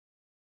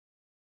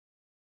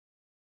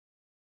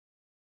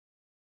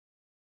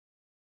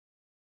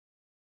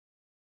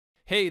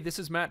Hey, this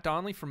is Matt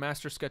Donnelly from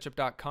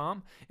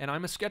MasterSketchUp.com, and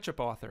I'm a SketchUp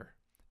author.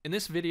 In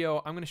this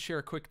video, I'm going to share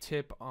a quick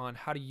tip on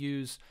how to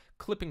use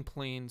clipping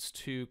planes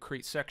to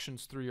create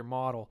sections through your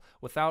model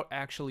without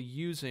actually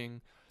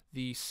using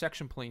the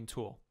section plane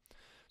tool.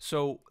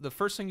 So the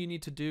first thing you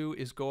need to do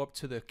is go up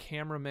to the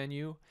camera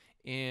menu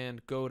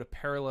and go to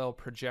parallel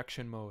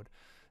projection mode.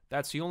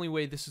 That's the only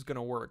way this is going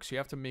to work, so you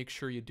have to make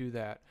sure you do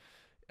that.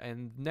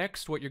 And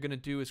next, what you're going to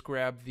do is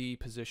grab the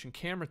position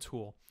camera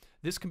tool.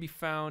 This can be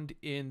found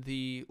in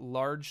the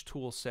large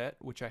tool set,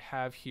 which I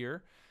have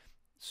here.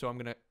 So I'm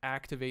going to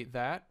activate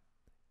that.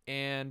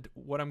 And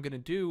what I'm going to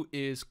do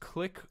is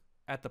click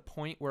at the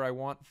point where I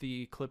want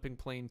the clipping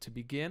plane to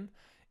begin,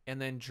 and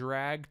then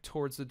drag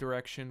towards the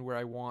direction where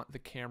I want the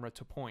camera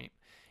to point.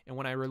 And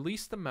when I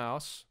release the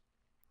mouse,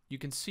 you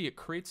can see it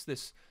creates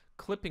this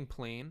clipping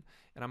plane,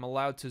 and I'm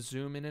allowed to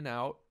zoom in and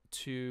out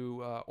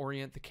to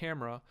orient the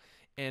camera.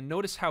 And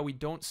notice how we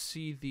don't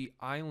see the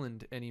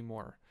island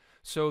anymore.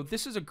 So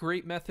this is a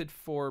great method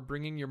for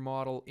bringing your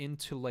model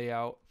into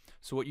layout.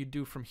 So what you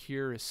do from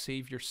here is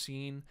save your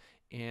scene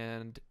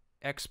and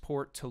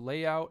export to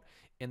layout,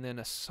 and then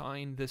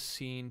assign this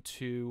scene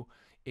to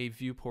a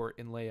viewport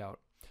in layout.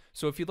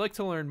 So if you'd like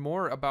to learn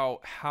more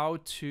about how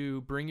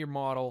to bring your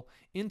model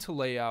into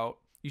layout,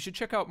 you should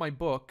check out my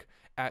book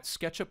at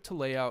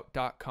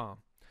SketchUpToLayout.com.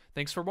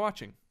 Thanks for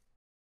watching.